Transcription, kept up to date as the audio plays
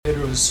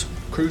was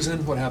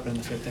cruising. What happened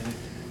in the 5th inning?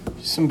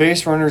 Some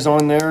base runners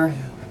on there,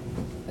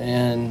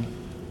 and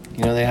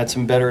they had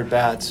some better at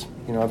bats.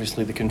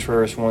 Obviously the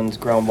Contreras one's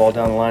ground ball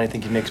down the line. I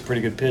think he makes a pretty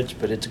good pitch,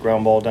 but it's a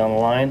ground ball down the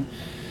line.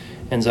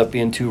 Ends up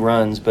being 2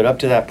 runs. But up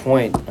to that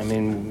point,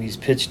 he's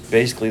pitched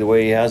basically the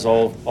way he has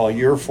all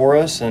year for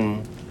us,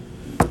 and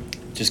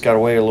just got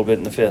away a little bit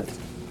in the 5th.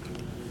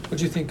 What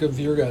do you think of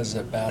your guys'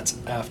 at bats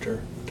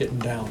after getting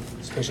down,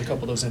 especially a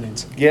couple of those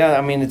innings? Yeah,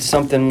 it's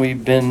something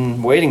we've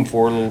been waiting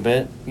for a little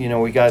bit.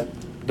 We got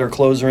their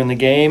closer in the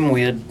game.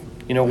 We had,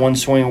 one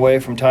swing away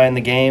from tying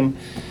the game.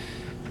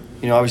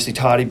 Obviously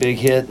Toddy, big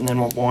hit, and then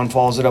Juan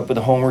follows it up with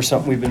a homer,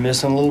 something we've been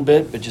missing a little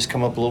bit, but just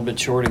come up a little bit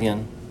short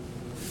again.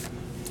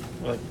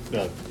 Like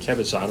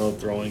Cavazano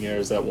throwing error,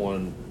 is that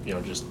one,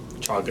 just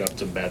chalk up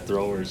to bad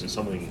throw, or is it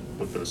something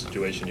with the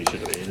situation he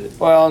should have made it?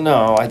 Well,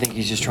 no, I think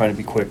he's just trying to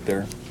be quick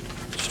there.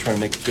 Just trying to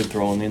make a good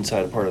throw on the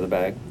inside part of the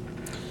bag.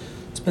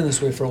 It's been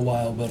this way for a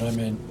while, but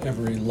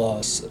every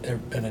loss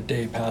and a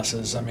day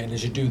passes.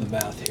 As you do the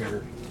math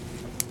here,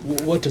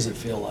 what does it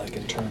feel like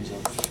in terms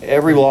of?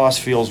 Every loss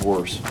feels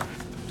worse.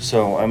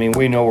 So,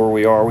 we know where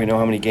we are. We know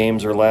how many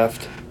games are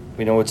left.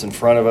 We know what's in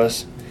front of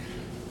us.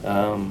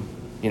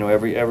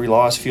 Every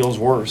loss feels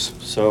worse.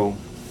 So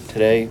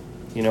today,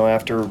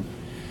 after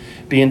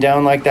being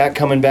down like that,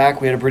 coming back,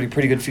 we had a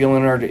pretty good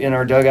feeling in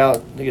our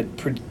dugout. They get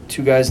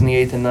 2 guys in the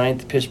 8th and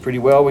 9th pitched pretty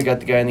well. We got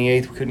the guy in the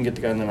 8th. We couldn't get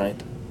the guy in the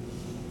 9th.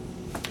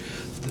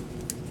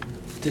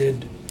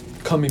 Did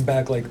coming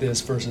back like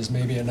this versus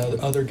maybe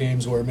other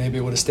games where maybe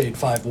it would have stayed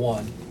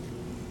 5-1,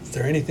 is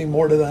there anything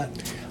more to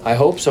that? I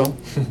hope so.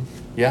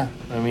 Yeah.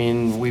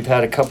 We've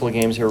had a couple of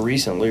games here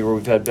recently where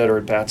we've had better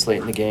at-bats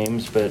late in the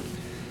games, but,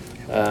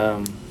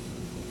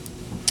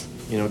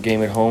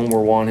 game at home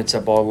where Juan hits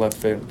that ball left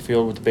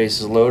field with the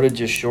bases loaded,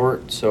 just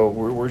short. So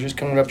we're just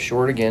coming up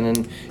short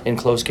again in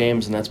close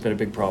games, and that's been a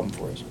big problem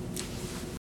for us.